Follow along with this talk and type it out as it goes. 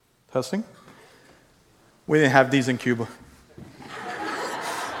Testing? We didn't have these in Cuba.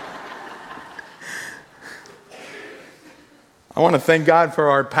 I want to thank God for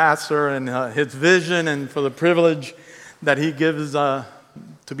our pastor and his vision and for the privilege that he gives to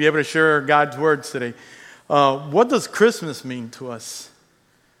be able to share God's words today. What does Christmas mean to us?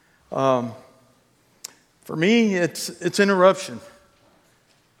 For me, it's interruption.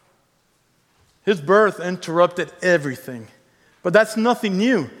 His birth interrupted everything. But that's nothing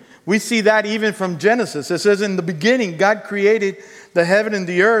new. We see that even from Genesis. It says, in the beginning, God created the heaven and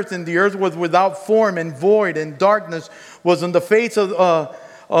the earth was without form and void, and darkness was on the face of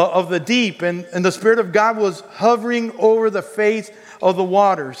the deep, and the Spirit of God was hovering over the face of the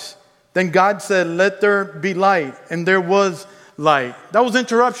waters. Then God said, let there be light, and there was light. That was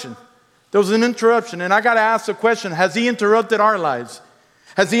interruption. There was an interruption, and I got to ask the question, has He interrupted our lives?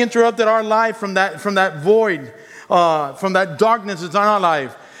 Has He interrupted our life from that void, from that darkness that's on our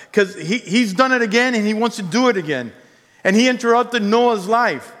life? Because He's done it again, and He wants to do it again. And He interrupted Noah's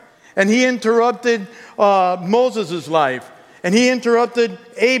life. And He interrupted Moses' life. And He interrupted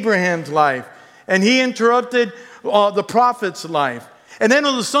Abraham's life. And He interrupted the prophet's life. And then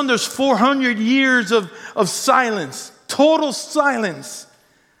all of a sudden there's 400 years of silence. Total silence.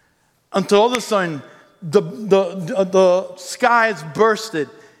 Until all of a sudden the skies bursted.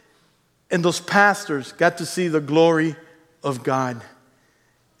 And those pastors got to see the glory of God.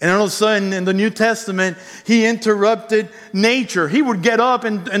 And all of a sudden, in the New Testament, He interrupted nature. He would get up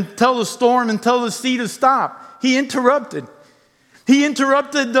and tell the storm and tell the sea to stop. He interrupted. He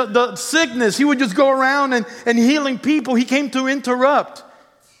interrupted the sickness. He would just go around and healing people. He came to interrupt.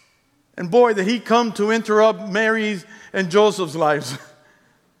 And boy, did He come to interrupt Mary's and Joseph's lives.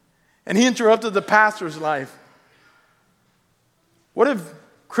 And He interrupted the pastor's life. What if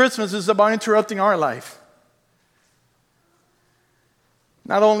Christmas is about interrupting our life?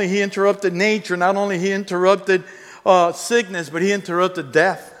 Not only He interrupted nature, not only He interrupted sickness, but He interrupted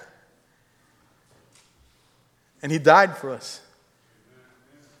death. And He died for us.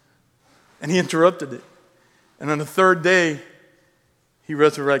 And He interrupted it. And on the third day, He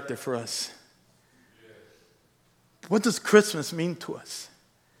resurrected for us. What does Christmas mean to us?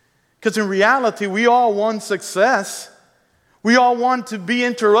 Because in reality, we all want success. We all want to be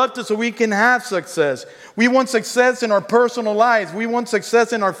interrupted so we can have success. We want success in our personal lives. We want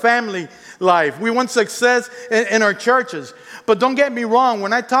success in our family life. We want success in our churches. But don't get me wrong.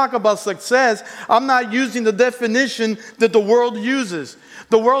 When I talk about success, I'm not using the definition that the world uses.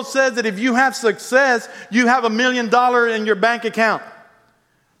 The world says that if you have success, you have $1 million in your bank account.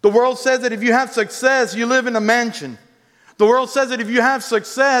 The world says that if you have success, you live in a mansion. The world says that if you have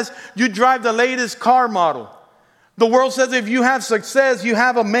success, you drive the latest car model. The world says if you have success, you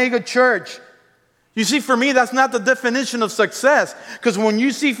have a mega church. You see, for me, that's not the definition of success. Because when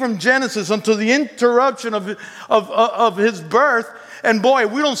you see from Genesis until the interruption of His birth, and boy,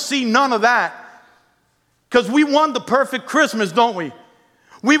 we don't see none of that. Because we want the perfect Christmas, don't we?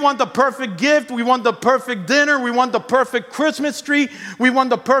 We want the perfect gift. We want the perfect dinner. We want the perfect Christmas tree. We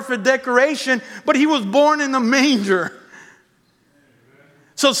want the perfect decoration. But He was born in a manger.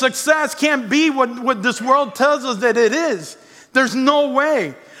 So success can't be what this world tells us that it is. There's no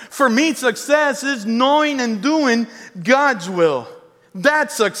way. For me, success is knowing and doing God's will.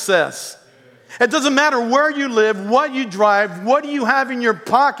 That's success. It doesn't matter where you live, what you drive, what you have in your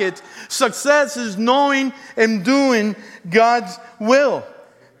pocket. Success is knowing and doing God's will.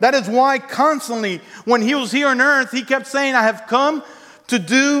 That is why constantly, when He was here on earth, He kept saying, I have come to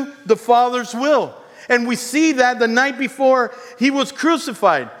do the Father's will. And we see that the night before He was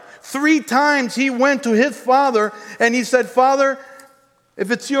crucified. 3 times He went to His Father and He said, Father, if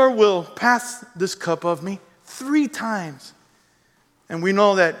it's your will, pass this cup of me. 3 times. And we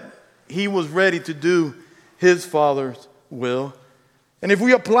know that He was ready to do His Father's will. And if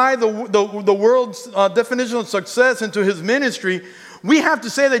we apply the world's definition of success into His ministry, we have to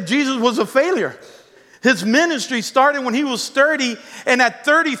say that Jesus was a failure. His ministry started when He was 30, and at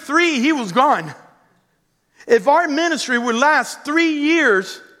 33, He was gone. If our ministry would last 3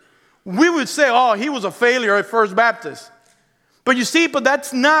 years, we would say, oh, he was a failure at First Baptist. But you see,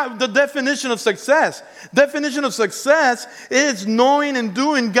 that's not the definition of success. Definition of success is knowing and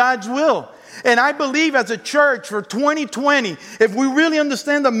doing God's will. And I believe as a church for 2020, if we really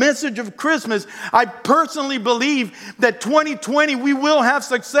understand the message of Christmas, I personally believe that 2020 we will have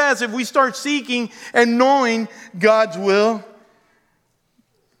success if we start seeking and knowing God's will.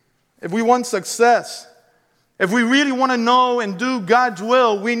 If we want success, if we really want to know and do God's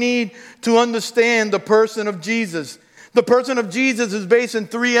will, we need to understand the person of Jesus. The person of Jesus is based in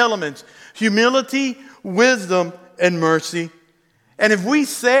 3 elements: humility, wisdom, and mercy. And if we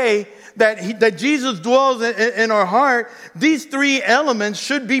say that Jesus dwells in our heart, these three elements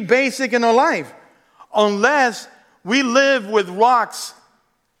should be basic in our life, unless we live with rocks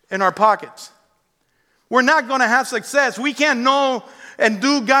in our pockets. We're not going to have success. We can't know and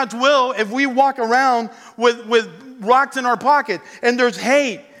do God's will if we walk around with rocks in our pocket. And there's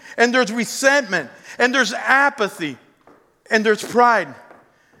hate, and there's resentment, and there's apathy, and there's pride.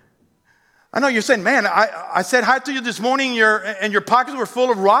 I know you're saying, man, I said hi to you this morning and your pockets were full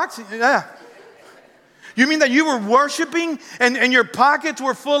of rocks? Yeah. You mean that you were worshiping and your pockets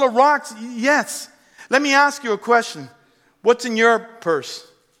were full of rocks? Yes. Let me ask you a question. What's in your purse?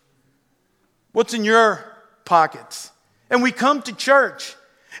 What's in your pockets? And we come to church.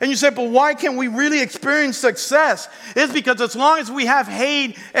 And you say, but why can't we really experience success? It's because as long as we have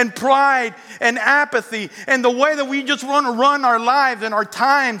hate and pride and apathy and the way that we just want to run our lives and our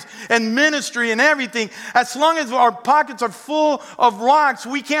times and ministry and everything, as long as our pockets are full of rocks,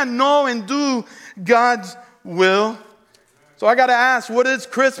 we can't know and do God's will. So I got to ask, what is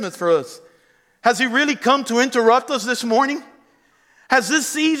Christmas for us? Has He really come to interrupt us this morning? Has this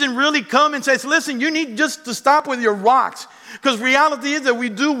season really come and says, listen, you need just to stop with your rocks? Because reality is that we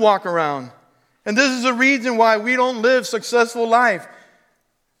do walk around. And this is the reason why we don't live successful life.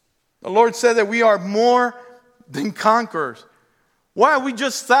 The Lord said that we are more than conquerors. Why are we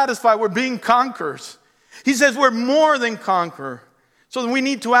just satisfied with being conquerors? He says we're more than conquerors. So we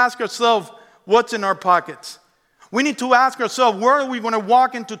need to ask ourselves, what's in our pockets? We need to ask ourselves, where are we going to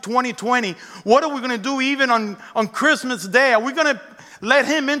walk into 2020? What are we going to do even on Christmas Day? Are we going to let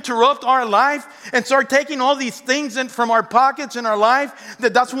Him interrupt our life and start taking all these things in from our pockets in our life?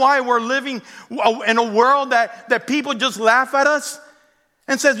 That's why we're living in a world that people just laugh at us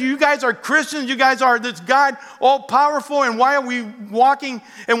and says, you guys are Christians, you guys are this God all powerful, and why are we walking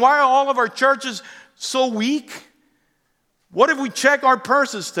and why are all of our churches so weak? What if we check our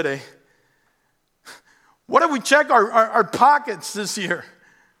purses today? What if we check our pockets this year?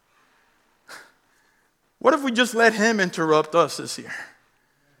 What if we just let Him interrupt us this year?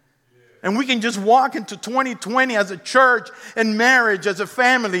 And we can just walk into 2020 as a church and marriage, as a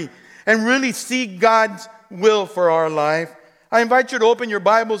family, and really seek God's will for our life. I invite you to open your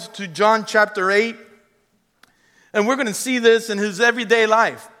Bibles to John chapter 8. And we're going to see this in His everyday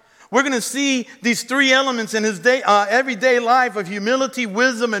life. We're going to see these three elements in His everyday life of humility,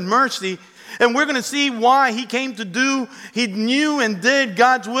 wisdom, and mercy. And we're going to see why He came to do, He knew and did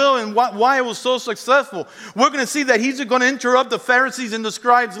God's will and why it was so successful. We're going to see that He's going to interrupt the Pharisees and the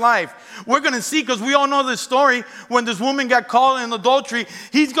scribes' life. We're going to see, because we all know this story, when this woman got caught in adultery,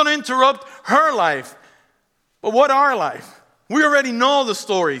 He's going to interrupt her life. But what our life? We already know the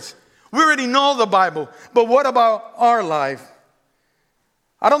stories. We already know the Bible. But what about our life?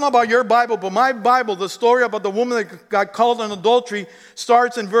 I don't know about your Bible, but my Bible, the story about the woman that got caught in adultery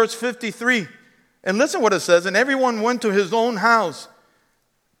starts in verse 53. And listen what it says. And everyone went to his own house,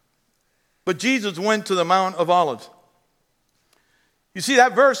 but Jesus went to the Mount of Olives. You see,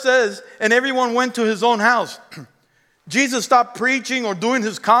 that verse says, and everyone went to his own house. Jesus stopped preaching or doing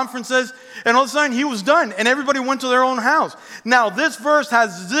his conferences, and all of a sudden He was done, and everybody went to their own house. Now, this verse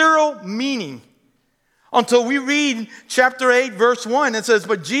has zero meaning until we read chapter 8, verse 1. It says,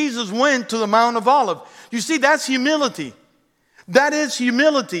 but Jesus went to the Mount of Olives. You see, that's humility. That is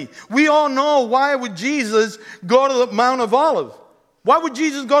humility. We all know, why would Jesus go to the Mount of Olives? Why would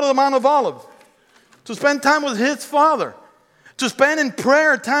Jesus go to the Mount of Olives? To spend time with His Father. To spend in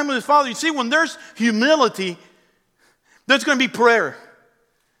prayer time with His Father. You see, when there's humility, there's going to be prayer.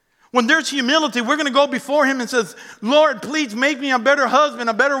 When there's humility, we're going to go before Him and says, Lord, please make me a better husband,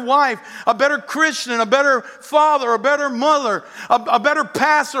 a better wife, a better Christian, a better father, a better mother, a better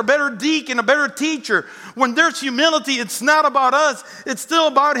pastor, a better deacon, a better teacher. When there's humility, it's not about us. It's still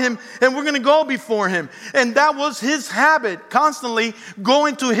about Him, and we're going to go before Him. And that was His habit, constantly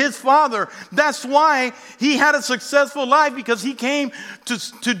going to His Father. That's why He had a successful life, because He came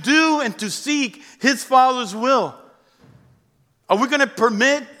to do and to seek His Father's will. Are we going to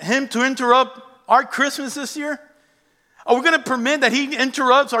permit Him to interrupt our Christmas this year? Are we going to permit that He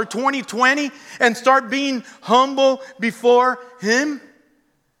interrupts our 2020 and start being humble before Him?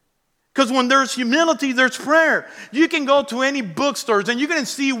 Because when there's humility, there's prayer. You can go to any bookstores and you're going to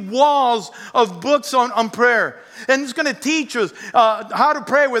see walls of books on prayer. And it's going to teach us how to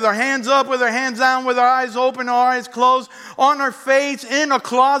pray with our hands up, with our hands down, with our eyes open, our eyes closed, on our face, in a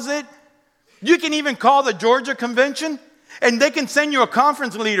closet. You can even call the Georgia Convention, and they can send you a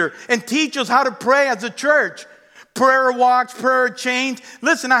conference leader and teach us how to pray as a church. prayer walks, prayer chains.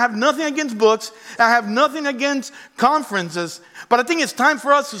 Listen, I have nothing against books. I have nothing against conferences. But I think it's time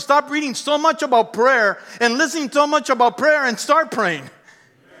for us to stop reading so much about prayer and listening so much about prayer and start praying.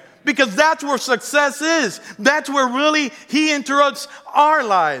 Because that's where success is. That's where really He interrupts our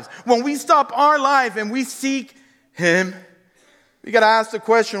lives. When we stop our life and we seek Him, we got to ask the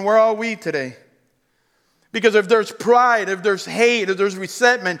question, where are we today? Because if there's pride, if there's hate, if there's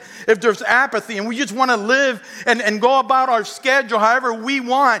resentment, if there's apathy, and we just want to live and go about our schedule however we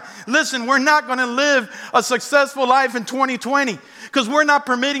want, listen, we're not going to live a successful life in 2020 because we're not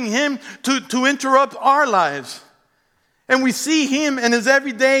permitting Him to interrupt our lives. And we see Him in His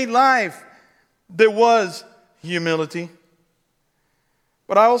everyday life. There was humility.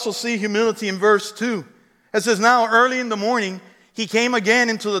 But I also see humility in verse 2. It says, now early in the morning, He came again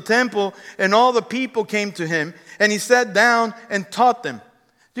into the temple, and all the people came to Him, and He sat down and taught them.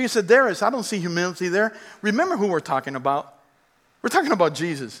 You said, Darius, I don't see humility there. Remember who we're talking about. We're talking about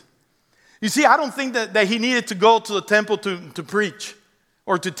Jesus. You see, I don't think that He needed to go to the temple to preach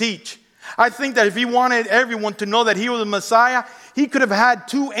or to teach. I think that if He wanted everyone to know that He was the Messiah, He could have had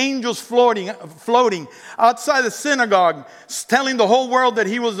 2 angels floating outside the synagogue, telling the whole world that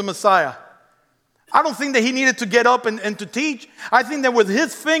He was the Messiah. I don't think that He needed to get up and to teach. I think that with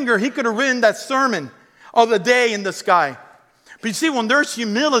His finger, He could have written that sermon of the day in the sky. But you see, when there's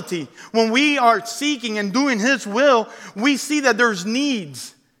humility, when we are seeking and doing His will, we see that there's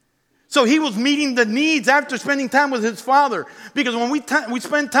needs. So He was meeting the needs after spending time with His Father. Because when we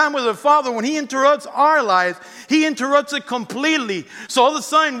spend time with the Father, when He interrupts our lives, He interrupts it completely. So all of a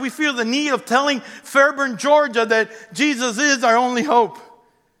sudden, we feel the need of telling Fairburn, Georgia, that Jesus is our only hope.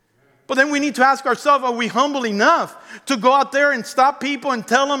 But then we need to ask ourselves, are we humble enough to go out there and stop people and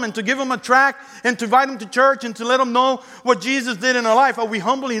tell them and to give them a tract and to invite them to church and to let them know what Jesus did in our life? Are we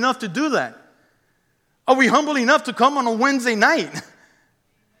humble enough to do that? Are we humble enough to come on a Wednesday night?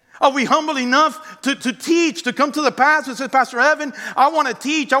 Are we humble enough to teach, to come to the pastor and say, Pastor Evan, I want to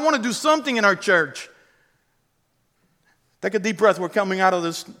teach. I want to do something in our church. Take a deep breath. We're coming out of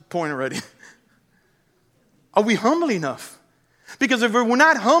this point already. Are we humble enough? Because if we're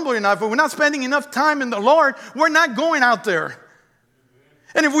not humble enough, if we're not spending enough time in the Lord, we're not going out there.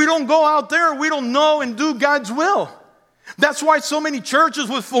 And if we don't go out there, we don't know and do God's will. That's why so many churches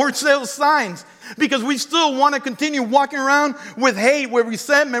with for sale signs. Because we still want to continue walking around with hate, with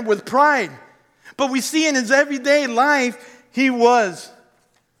resentment, with pride. But we see in His everyday life, He was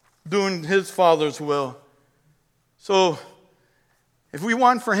doing His Father's will. So, if we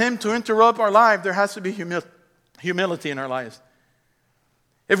want for Him to interrupt our life, there has to be humility in our lives.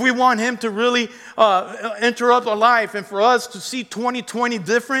 If we want Him to really interrupt our life and for us to see 2020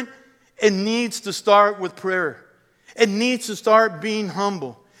 different, it needs to start with prayer. It needs to start being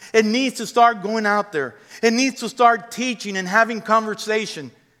humble. It needs to start going out there. It needs to start teaching and having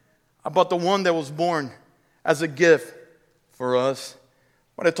conversation about the one that was born as a gift for us.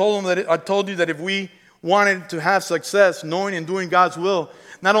 But I told you that if we wanted to have success, knowing and doing God's will,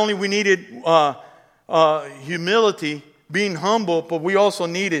 not only we needed humility, being humble, but we also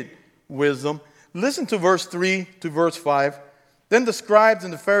needed wisdom. Listen to verse 3 to verse 5. Then the scribes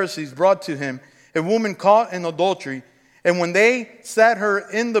and the Pharisees brought to Him a woman caught in adultery. And when they sat her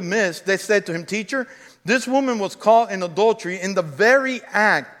in the midst, they said to Him, Teacher, this woman was caught in adultery in the very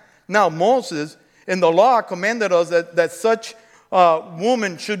act. Now Moses in the law commanded us that such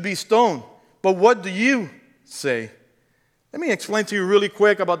woman should be stoned. But what do you say? Let me explain to you really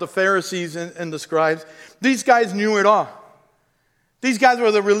quick about the Pharisees and the scribes. These guys knew it all. These guys were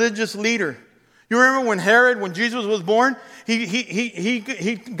the religious leader. You remember when Herod, when Jesus was born,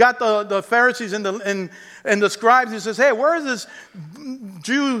 he got the Pharisees and the scribes. He says, hey, where is this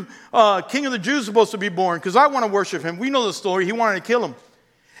Jew, king of the Jews supposed to be born? Because I want to worship him. We know the story. He wanted to kill him.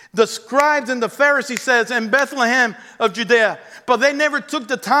 The scribes and the Pharisees says, in Bethlehem of Judea. But they never took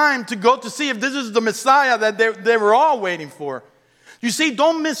the time to go to see if this is the Messiah that they were all waiting for. You see,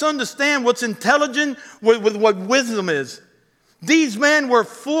 don't misunderstand what's intelligent with what wisdom is. These men were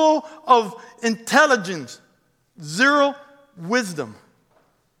full of intelligence, zero wisdom.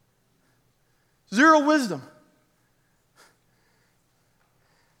 Zero wisdom.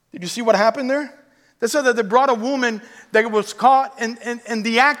 Did you see what happened there? They said that they brought a woman that was caught in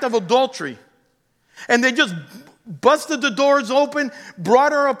the act of adultery. And they just busted the doors open,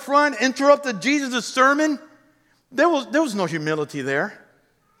 brought her up front, interrupted Jesus' sermon. There was no humility there.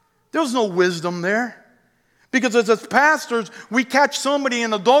 There was no wisdom there. Because as pastors, we catch somebody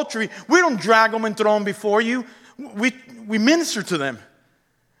in adultery. We don't drag them and throw them before you. We minister to them.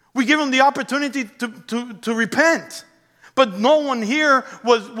 We give them the opportunity to repent. But no one here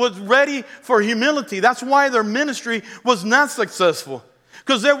was ready for humility. That's why their ministry was not successful.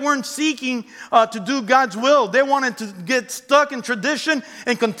 Because they weren't seeking to do God's will. They wanted to get stuck in tradition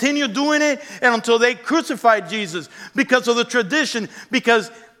and continue doing it and until they crucified Jesus because of the tradition,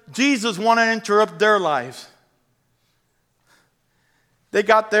 because Jesus wanted to interrupt their lives. They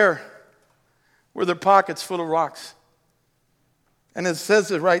got there with their pockets full of rocks. And it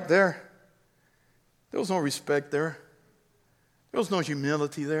says it right there. There was no respect there. There was no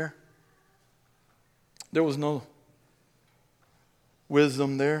humility there. There was no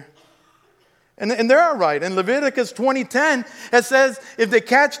wisdom there. And they're all right. In Leviticus 20:10, it says, if they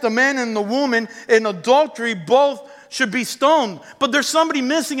catch the man and the woman in adultery, both should be stoned. But there's somebody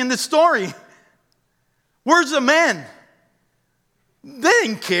missing in this story. Where's the man? They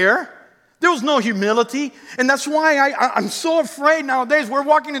didn't care. There was no humility. And that's why I'm so afraid nowadays. We're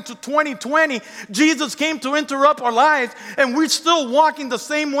walking into 2020. Jesus came to interrupt our lives, and we're still walking the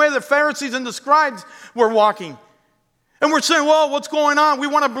same way the Pharisees and the scribes were walking. And we're saying, well, what's going on? We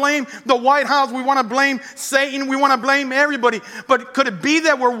want to blame the White House. We want to blame Satan. We want to blame everybody. But could it be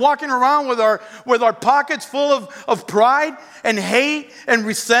that we're walking around with our pockets full of pride and hate and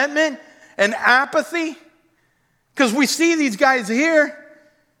resentment and apathy? Because we see these guys here.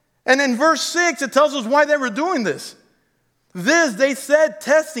 And in verse 6, it tells us why they were doing this. This, they said,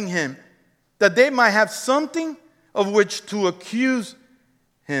 testing him, that they might have something of which to accuse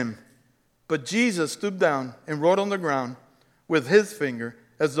him. But Jesus stooped down and wrote on the ground with his finger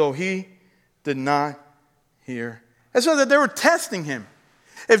as though he did not hear. It says that they were testing him.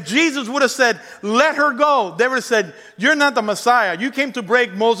 If Jesus would have said, let her go, they would have said, you're not the Messiah. You came to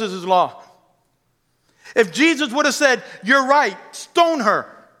break Moses' law. If Jesus would have said, you're right, stone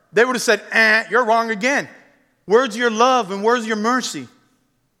her, they would have said, you're wrong again. Where's your love and where's your mercy?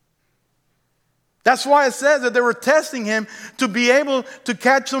 That's why it says that they were testing him to be able to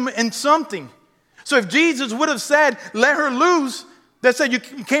catch him in something. So if Jesus would have said, let her loose, they said, you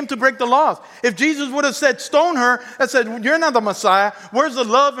came to break the laws. If Jesus would have said, stone her, they said, you're not the Messiah. Where's the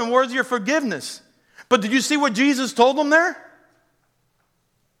love and where's your forgiveness? But did you see what Jesus told them there?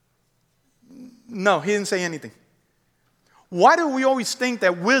 No, he didn't say anything. Why do we always think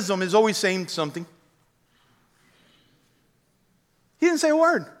that wisdom is always saying something? He didn't say a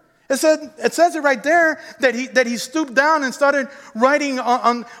word. It says it right there that he stooped down and started writing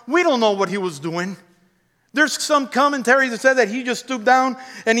on. We don't know what he was doing. There's some commentaries that said that he just stooped down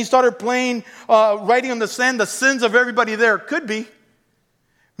and he started writing on the sand the sins of everybody there. Could be.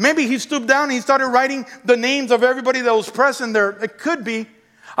 Maybe he stooped down and he started writing the names of everybody that was present there. It could be.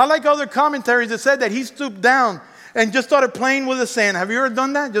 I like other commentaries that said that he stooped down and just started playing with the sand. Have you ever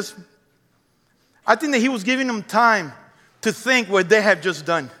done that? I think that he was giving them time to think what they had just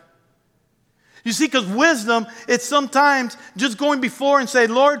done. You see, because wisdom, it's sometimes just going before and say,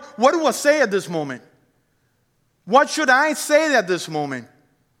 Lord, what do I say at this moment? What should I say at this moment?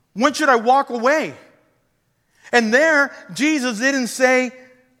 When should I walk away? And there, Jesus didn't say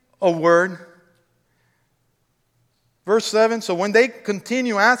a word. Verse 7, so when they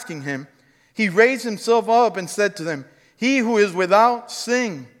continue asking him, he raised himself up and said to them, he who is without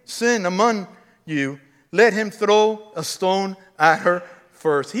sin among you, let him throw a stone at her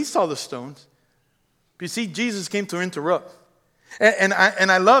first. He saw the stones. You see, Jesus came to interrupt. And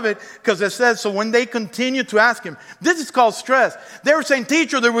I love it because it says, so when they continue to ask him, this is called stress. They were saying,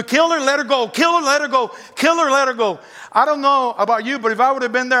 teacher, they would kill her, let her go, kill her, let her go, kill her, let her go. I don't know about you, but if I would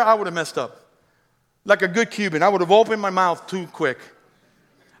have been there, I would have messed up. Like a good Cuban, I would have opened my mouth too quick.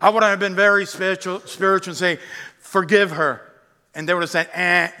 I would have been very spiritual and say, forgive her. And they would have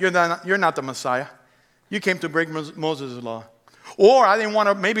said, you're not the Messiah. You came to break Moses' law. Or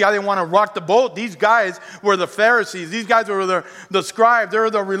maybe I didn't want to rock the boat. These guys were the Pharisees. These guys were the scribes. They were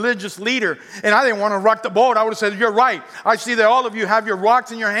the religious leader. And I didn't want to rock the boat. I would have said, you're right. I see that all of you have your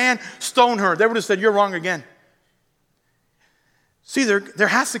rocks in your hand. Stone her. They would have said, you're wrong again. See, there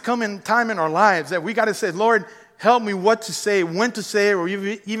has to come a time in our lives that we got to say, Lord, help me what to say, when to say it, or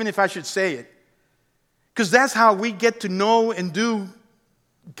even if I should say it. Because that's how we get to know and do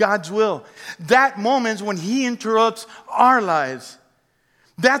God's will. That moment when he interrupts our lives.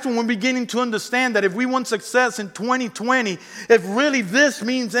 That's when we're beginning to understand that if we want success in 2020, if really this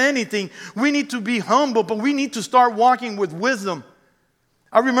means anything, we need to be humble, but we need to start walking with wisdom.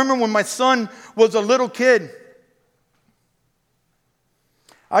 I remember when my son was a little kid.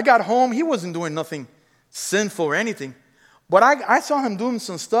 I got home, he wasn't doing nothing sinful or anything. But I saw him doing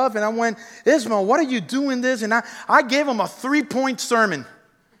some stuff, and I went, Ismael, what are you doing this? And I gave him a 3-point sermon.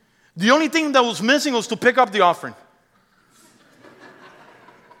 The only thing that was missing was to pick up the offering.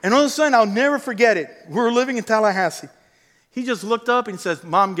 And all of a sudden, I'll never forget it. We were living in Tallahassee. He just looked up and says,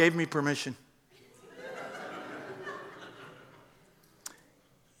 Mom gave me permission.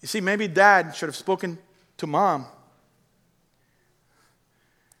 You see, maybe Dad should have spoken to Mom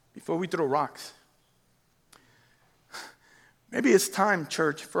before we throw rocks. Maybe it's time,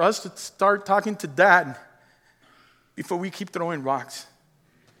 church, for us to start talking to Dad before we keep throwing rocks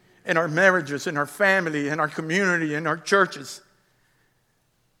in our marriages, in our family, in our community, in our churches.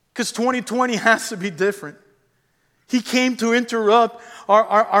 Because 2020 has to be different. He came to interrupt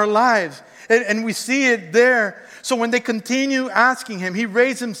our lives. And we see it there. So when they continue asking him, he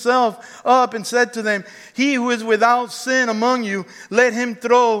raised himself up and said to them, he who is without sin among you, let him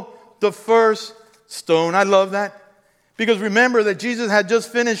throw the first stone. I love that. Because remember that Jesus had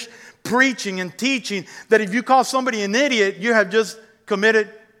just finished preaching and teaching that if you call somebody an idiot, you have just committed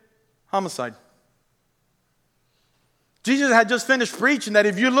homicide. Jesus had just finished preaching that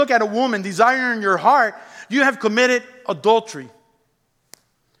if you look at a woman desiring your heart, you have committed adultery.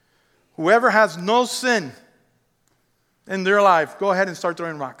 Whoever has no sin in their life, go ahead and start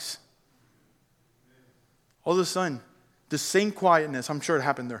throwing rocks. All of a sudden, the same quietness, I'm sure it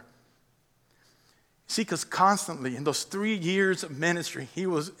happened there. See, because constantly in those 3 years of ministry, he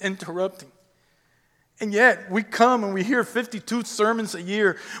was interrupting. And yet, we come and we hear 52 sermons a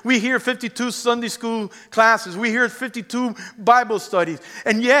year. We hear 52 Sunday school classes. We hear 52 Bible studies.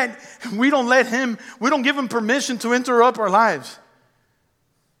 And yet, we don't give him permission to interrupt our lives.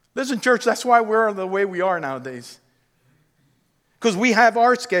 Listen, church, that's why we're the way we are nowadays. Because we have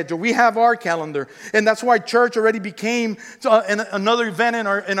our schedule, we have our calendar. And that's why church already became another event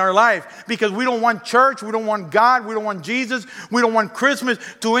in our life. Because we don't want church, we don't want God, we don't want Jesus, we don't want Christmas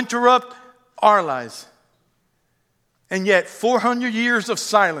to interrupt our lives. And yet, 400 years of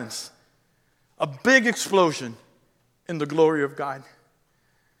silence, a big explosion in the glory of God.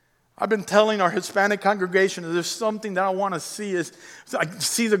 I've been telling our Hispanic congregation that there's something that I want to see is I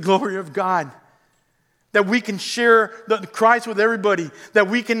see the glory of God. That we can share the Christ with everybody. That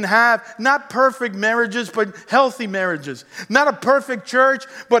we can have not perfect marriages, but healthy marriages. Not a perfect church,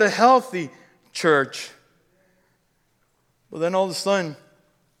 but a healthy church. Well, then all of a sudden,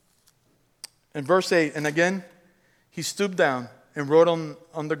 in verse 8, and again, he stooped down and wrote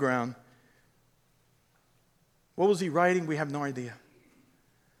on the ground. What was he writing? We have no idea.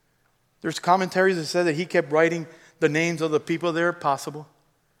 There's commentaries that say that he kept writing the names of the people there, possible.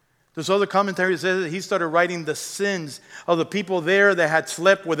 There's other commentaries that say that he started writing the sins of the people there that had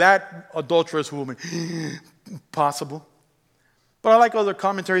slept with that adulterous woman. Possible. But I like other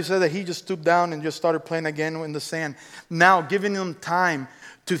commentaries that say that he just stooped down and just started playing again in the sand. Now giving them time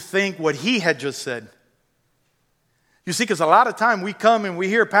to think what he had just said. You see, because a lot of time we come and we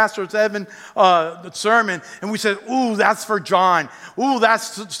hear Pastor Evan the sermon and we say, ooh, that's for John. Ooh, that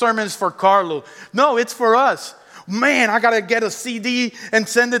sermon is for Carlo. No, it's for us. Man, I got to get a CD and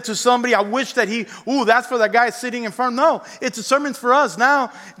send it to somebody. I wish that that's for that guy sitting in front. No, it's a sermon for us.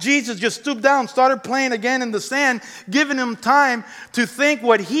 Now, Jesus just stooped down, started playing again in the sand, giving him time to think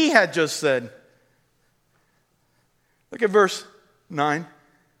what he had just said. Look at verse 9.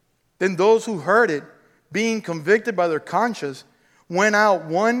 Then those who heard it, being convicted by their conscience, went out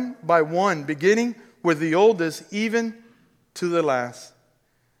one by one, beginning with the oldest, even to the last.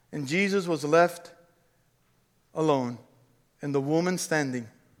 And Jesus was left alone, and the woman standing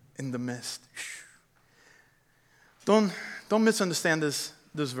in the midst. Don't misunderstand this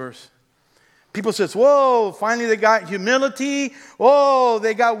verse. People says, whoa, finally they got humility. Oh,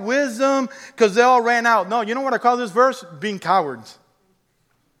 they got wisdom because they all ran out. No, you know what I call this verse? Being cowards.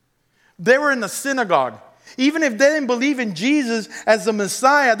 They were in the synagogue. Even if they didn't believe in Jesus as the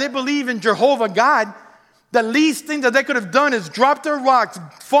Messiah, they believe in Jehovah God. The least thing that they could have done is drop their rocks,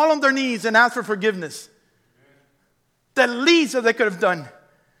 fall on their knees, and ask for forgiveness. The least that they could have done.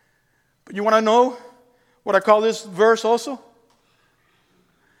 But you want to know what I call this verse also?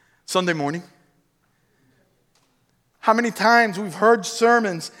 Sunday morning. How many times we've heard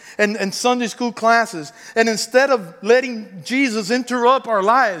sermons and Sunday school classes, and instead of letting Jesus interrupt our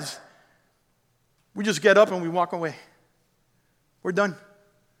lives, we just get up and we walk away. We're done.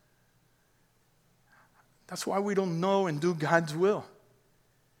 That's why we don't know and do God's will.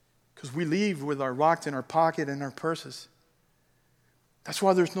 Because we leave with our rocks in our pocket and our purses. That's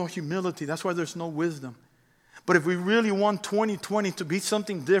why there's no humility. That's why there's no wisdom. But if we really want 2020 to be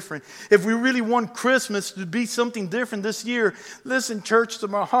something different, if we really want Christmas to be something different this year, listen, church, to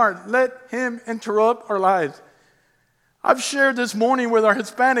my heart. Let him interrupt our lives. I've shared this morning with our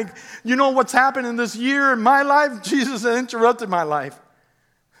Hispanic, you know what's happened in this year in my life? Jesus has interrupted my life.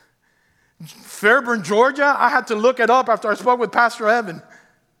 Fairburn, Georgia, I had to look it up after I spoke with Pastor Evan.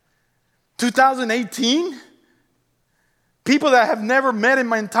 2018, People that I have never met in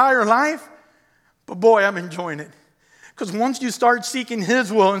my entire life. But boy, I'm enjoying it. Because once you start seeking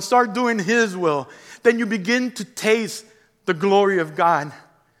His will and start doing His will, then you begin to taste the glory of God.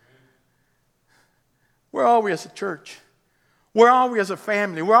 Where are we as a church? Where are we as a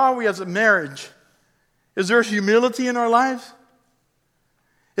family? Where are we as a marriage? Is there humility in our lives?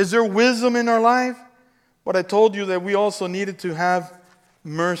 Is there wisdom in our life? But I told you that we also needed to have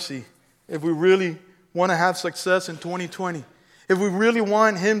mercy if we really want to have success in 2020. If we really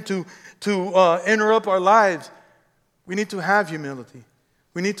want Him to interrupt our lives, we need to have humility.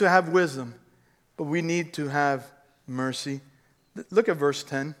 We need to have wisdom. But we need to have mercy. Look at verse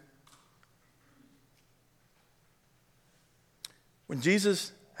 10. When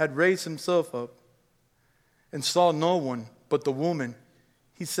Jesus had raised Himself up and saw no one but the woman,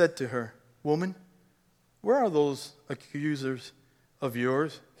 He said to her, "Woman, where are those accusers of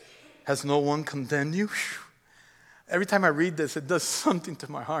yours? Has no one condemned you?" Every time I read this, it does something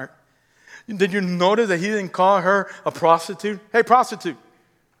to my heart. Did you notice that He didn't call her a prostitute? Hey, prostitute,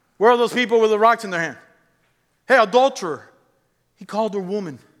 where are those people with the rocks in their hand? Hey, adulterer. He called her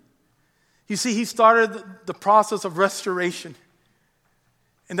woman. You see, He started the process of restoration.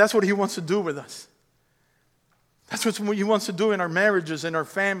 And that's what He wants to do with us. That's what He wants to do in our marriages, in our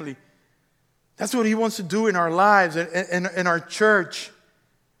family. That's what He wants to do in our lives, in our church.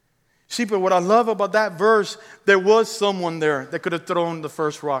 See, but what I love about that verse, there was someone there that could have thrown the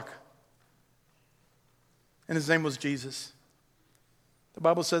first rock. And His name was Jesus. The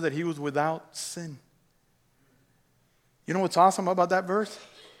Bible said that He was without sin. You know what's awesome about that verse?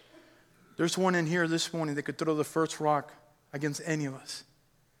 There's one in here this morning that could throw the first rock against any of us.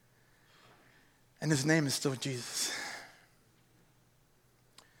 And His name is still Jesus.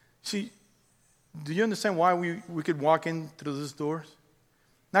 See, do you understand why we could walk in through these doors?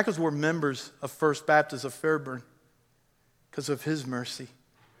 Not because we're members of First Baptist of Fairburn, because of His mercy.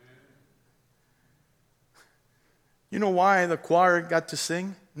 You know why the choir got to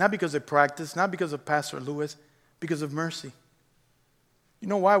sing? Not because they practiced, not because of Pastor Lewis, because of mercy. You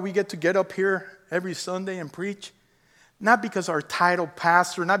know why we get up here every Sunday and preach? Not because our title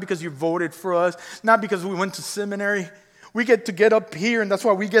pastor, not because you voted for us, not because we went to seminary. We get up here, and that's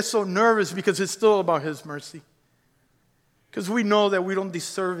why we get so nervous, because it's still about His mercy. Because we know that we don't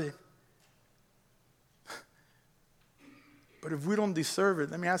deserve it. But if we don't deserve it,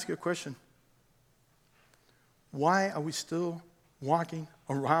 let me ask you a question. Why are we still walking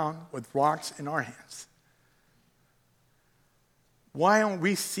around with rocks in our hands? Why aren't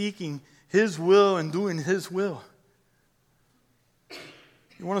we seeking His will and doing His will?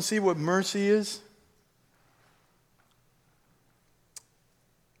 You want to see what mercy is?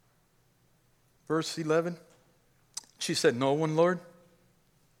 Verse 11. She said, "No one, Lord."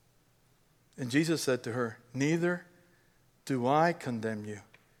 And Jesus said to her, "Neither do I condemn you.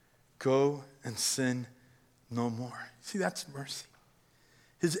 Go and sin no more." See, that's mercy.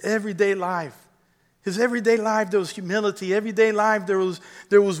 His everyday life. His everyday life, there was humility. Everyday life, there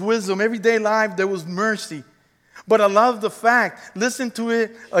was wisdom. Everyday life, there was mercy. But I love the fact, listen to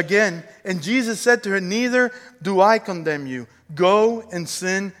it again. And Jesus said to her, "Neither do I condemn you. Go and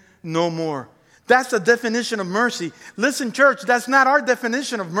sin no more." That's the definition of mercy. Listen, church, that's not our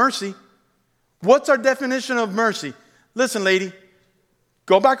definition of mercy. What's our definition of mercy? Listen, lady,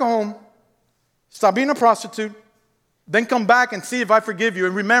 go back home, stop being a prostitute, then come back and see if I forgive you.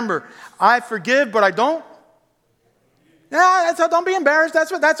 And remember, I forgive, but I don't. Yeah, don't be embarrassed.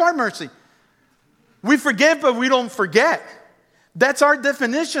 That's our mercy. We forgive, but we don't forget. That's our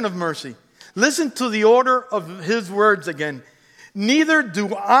definition of mercy. Listen to the order of His words again. "Neither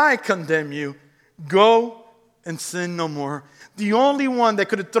do I condemn you. Go and sin no more." The only one that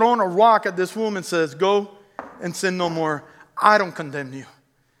could have thrown a rock at this woman says, "Go and sin no more. I don't condemn you."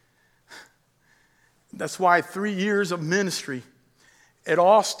 That's why 3 years of ministry, it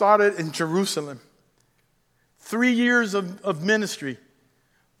all started in Jerusalem. 3 years of ministry,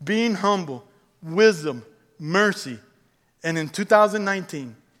 being humble, wisdom, mercy. And in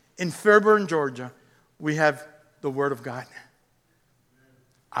 2019, in Fairburn, Georgia, we have the Word of God.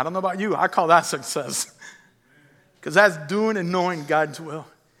 I don't know about you, I call that success. Because that's doing and knowing God's will.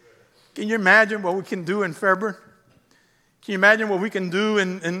 Can you imagine what we can do in Fairburn? Can you imagine what we can do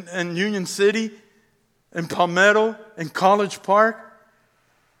in Union City, in Palmetto, in College Park,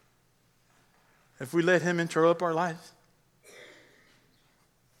 if we let Him interrupt our lives?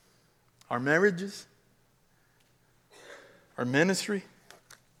 Our marriages, our ministry,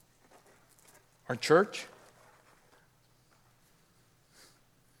 our church.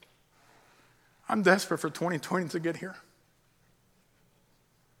 I'm desperate for 2020 to get here.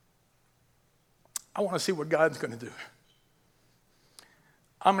 I want to see what God's going to do.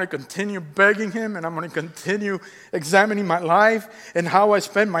 I'm going to continue begging him, and I'm going to continue examining my life and how I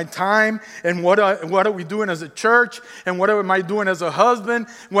spend my time, and what are we doing as a church, and what am I doing as a husband,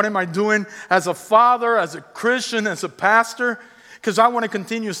 what am I doing as a father, as a Christian, as a pastor, because I want to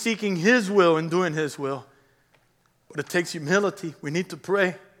continue seeking his will and doing his will. But it takes humility. We need to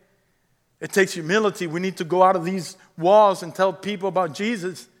pray. It takes humility. We need to go out of these walls and tell people about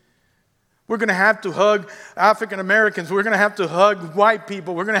Jesus. We're going to have to hug African Americans. We're going to have to hug white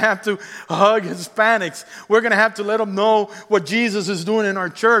people. We're going to have to hug Hispanics. We're going to have to let them know what Jesus is doing in our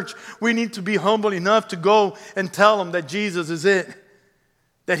church. We need to be humble enough to go and tell them that Jesus is it,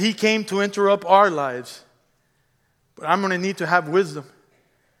 that he came to interrupt our lives. But I'm going to need to have wisdom.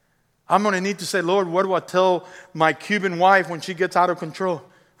 I'm going to need to say, Lord, what do I tell my Cuban wife when she gets out of control?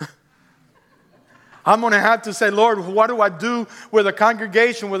 I'm going to have to say, Lord, what do I do with a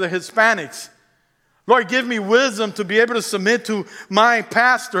congregation with the Hispanics? Lord, give me wisdom to be able to submit to my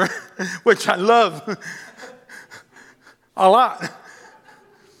pastor, which I love a lot.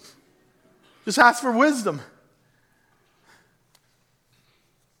 Just ask for wisdom.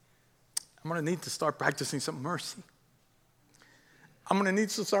 I'm going to need to start practicing some mercy. I'm going to need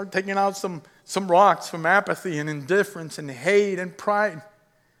to start taking out some rocks from apathy and indifference and hate and pride.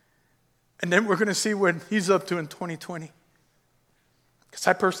 And then we're going to see what he's up to in 2020. Because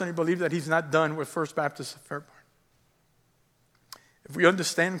I personally believe that he's not done with First Baptist of Fairborn. If we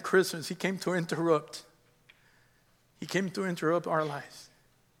understand Christmas, he came to interrupt. He came to interrupt our lives.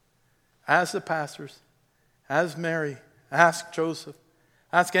 Ask the pastors. Ask Mary. Ask Joseph.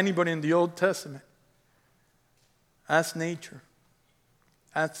 Ask anybody in the Old Testament. Ask nature.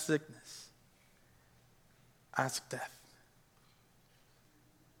 Ask sickness. Ask death.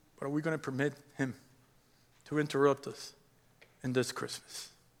 But are we going to permit him to interrupt us in this Christmas?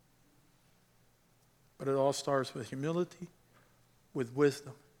 But it all starts with humility, with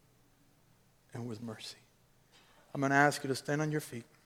wisdom, and with mercy. I'm going to ask you to stand on your feet.